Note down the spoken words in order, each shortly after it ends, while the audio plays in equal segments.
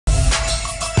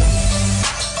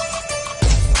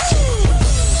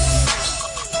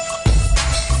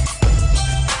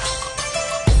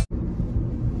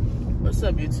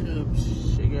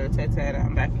girl Tat.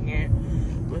 I'm back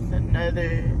again with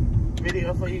another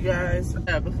video for you guys.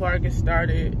 Before I get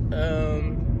started, I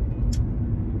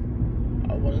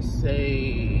want to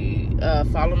say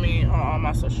follow me on all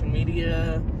my social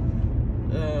media,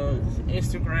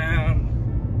 Instagram,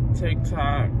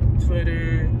 TikTok,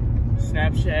 Twitter,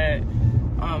 Snapchat.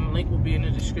 Link will be in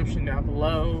the description down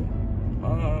below.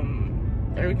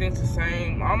 Everything's the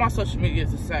same. All my social media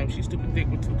is the same. SheStupidThick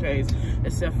with 2 Ks,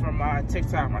 except for my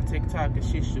TikTok. My TikTok is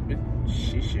SheStupidThick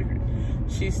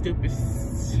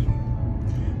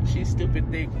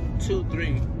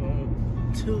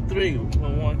 23 with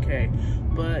 1 K.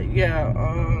 But yeah,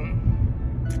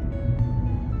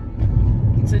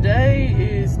 today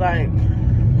is like,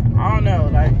 I don't know,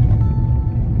 like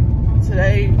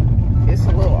today it's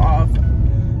a little off.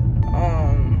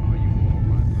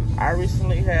 I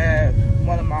recently had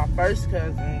one of my first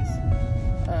cousins,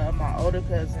 my older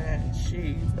cousin,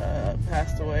 she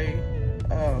passed away.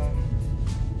 I don't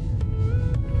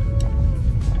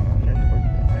remember,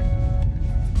 like,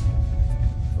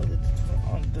 was it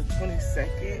on the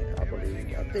 22nd, I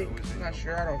believe, I think, I'm not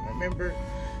sure, I don't remember.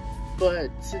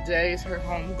 But today is her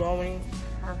homegoing.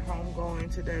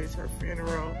 Today is her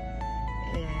funeral.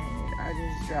 And I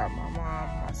just dropped my mom,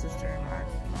 my sister, and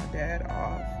my dad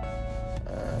off.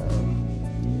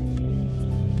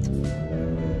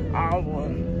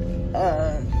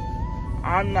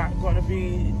 I'm not going to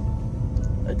be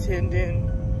attending.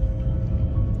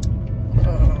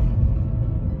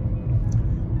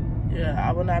 Yeah,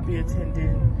 I will not be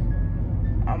attending.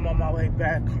 I'm on my way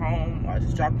back home. I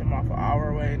just dropped them off an hour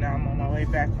away. Now I'm on my way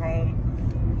back home.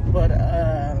 But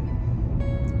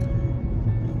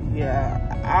yeah,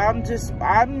 I'm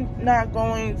not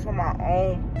going for my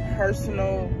own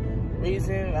personal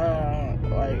reason.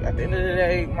 Like, at the end of the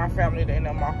day, my family, they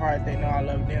know my heart, they know I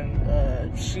love them.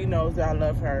 She knows that I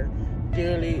love her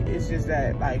dearly. It's just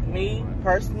that, like, me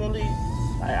personally,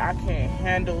 like, I can't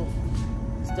handle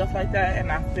stuff like that.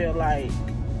 And I feel like,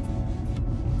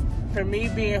 for me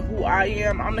being who I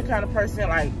am, I'm the kind of person,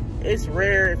 like, it's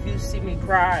rare if you see me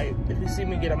cry, if you see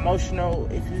me get emotional,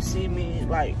 if you see me,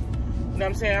 like, you know what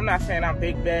I'm saying? I'm not saying I'm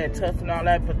big, bad, tough and all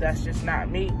that, but that's just not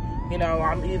me. You know,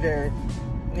 I'm either,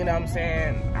 you know what I'm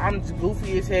saying, I'm just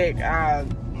goofy as heck.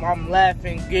 I'm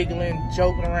laughing, giggling,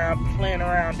 joking around, playing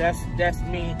around. That's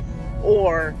me.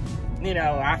 Or, you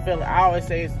know, I always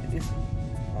say it's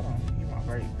hold on, get my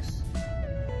brakes.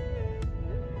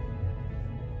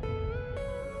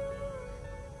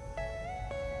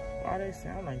 Why they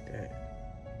sound like that?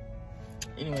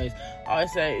 Anyways, I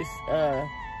always say it's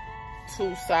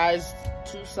two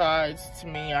sides to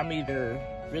me. I'm either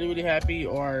really, really happy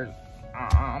or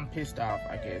I'm pissed off,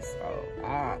 I guess. So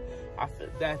I feel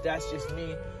that's just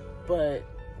me. But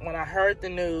when I heard the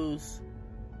news,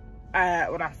 my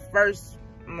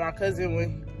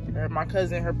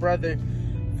cousin, her brother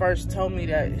first told me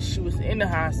that she was in the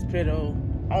hospital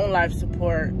on life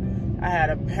support. I had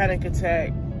a panic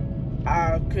attack.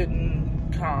 I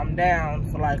couldn't calm down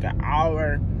for like an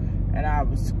hour, and I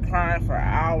was crying for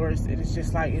hours. It's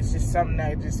just something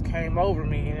that just came over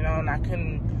me, you know, and I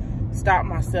couldn't stop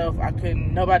myself.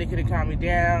 Nobody could have calmed me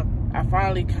down. I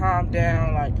finally calmed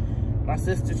down. Like, my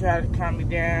sister tried to calm me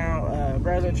down,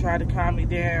 brother tried to calm me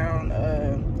down.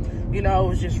 You know, it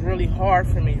was just really hard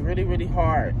for me, really, really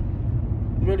hard,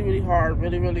 really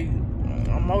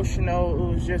emotional. It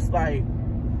was just like,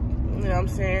 you know what I'm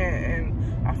saying?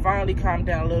 And I finally calmed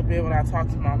down a little bit when I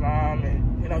talked to my mom,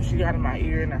 and, you know, she got in my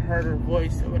ear and I heard her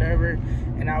voice or whatever,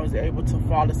 and I was able to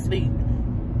fall asleep.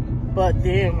 But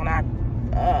then when I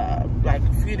like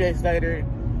a few days later,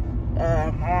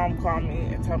 my mom called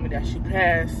me and told me that she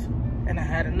passed, and I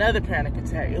had another panic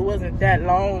attack. It wasn't that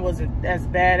long, it wasn't as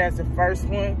bad as the first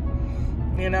one,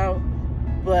 you know,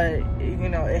 but, you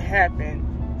know, it happened.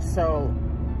 So,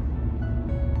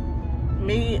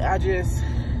 me, I just,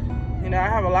 you know, I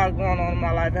have a lot going on in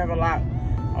my life. I have a lot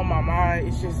on my mind.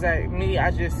 It's just that me,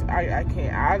 I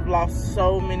can't. I've lost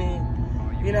so many,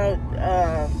 you know,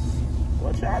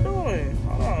 what y'all doing?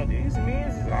 Hold on, these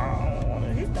men, I don't want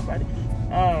to hit nobody.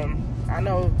 I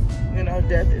know, you know,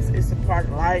 death is a part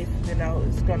of life. You know,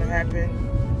 it's gonna happen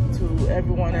to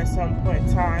everyone at some point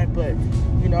in time. But,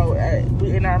 you know,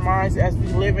 in our minds, as we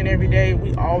live in every day,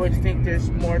 we always think there's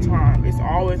more time. It's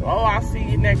always, oh, I'll see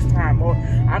you next time, or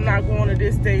I'm not going to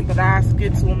this thing, but I'll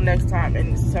get to them next time.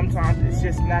 And sometimes it's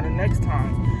just not a next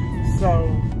time. So,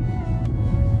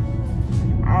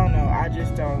 I don't know. I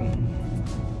just don't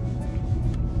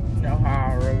know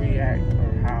how I would react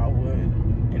or how I would,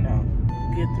 you know,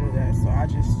 get through that. So I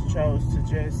just chose to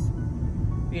just,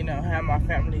 you know, have my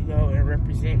family go and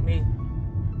represent me,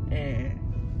 and,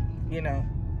 you know,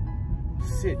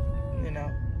 sit, you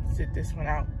know, sit this one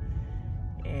out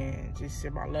and just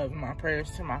send my love and my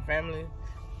prayers to my family.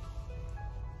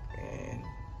 And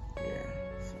yeah,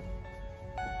 so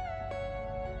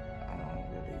I don't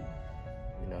really,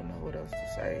 know what else to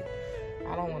say.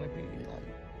 I don't want to be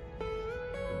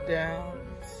like down,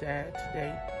 sad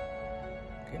today.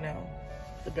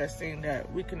 The best thing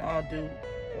that we can all do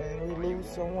when we lose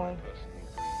someone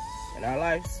in our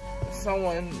lives,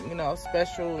 someone,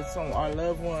 special, our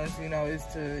loved ones, is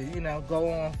to, go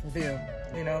on for them,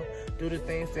 do the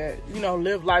things that,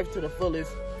 live life to the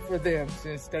fullest for them,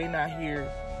 since they not here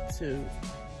to,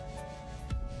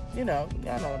 y'all know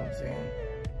what I'm saying.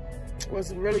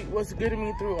 What's getting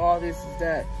me through all this is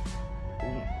that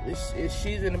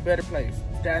she's in a better place.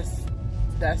 That's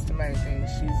the main thing.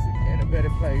 She's in a better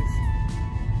place.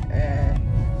 And,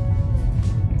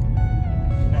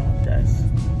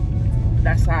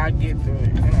 that's how I get through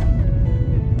it,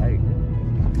 Like,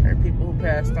 there are people who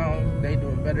passed on, they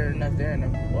doing better than us. They're in the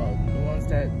ones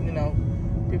that,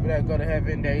 people that go to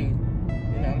heaven, they,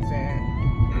 what I'm saying?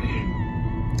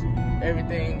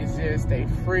 Everything is just, they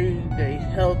free, they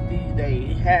healthy,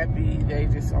 they happy, they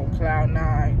just on cloud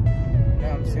 9, you know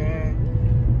what I'm saying?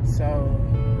 So,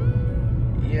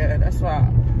 yeah, that's why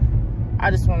I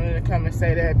just wanted to come and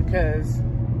say that, because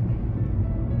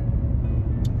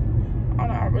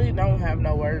I really don't have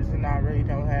no words, and I really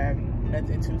don't have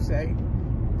nothing to say,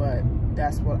 but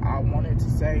that's what I wanted to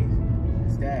say,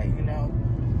 is that,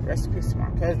 rest in peace to my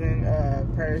cousin,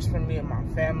 prayers for me and my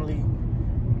family,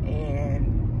 and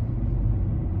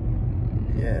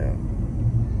yeah,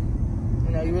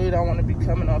 you really don't want to be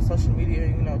coming on social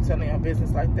media, telling your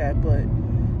business like that, but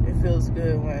it feels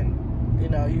good when, you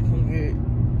can get,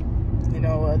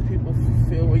 other people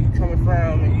feel where you're coming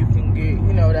from, and you can get,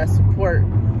 that support,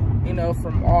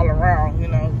 from all around,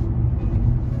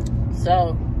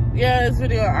 So, yeah, this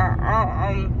video,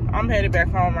 I'm headed back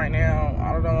home right now.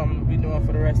 I don't know what I'm gonna be doing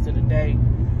for the rest of the day,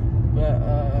 but,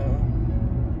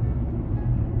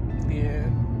 yeah,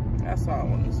 that's all I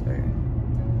want to say.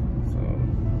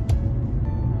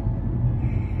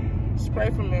 So, pray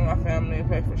for me and my family,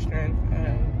 pray for strength,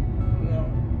 and,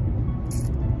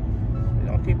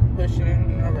 keep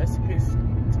pushing, rest in peace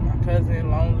to my cousin,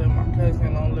 long live my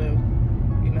cousin, long live,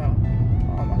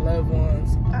 all my loved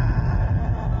ones.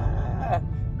 Let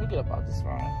me get up off this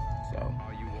phone. So,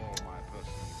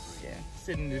 yeah,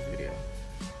 sit in this video.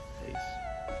 Peace.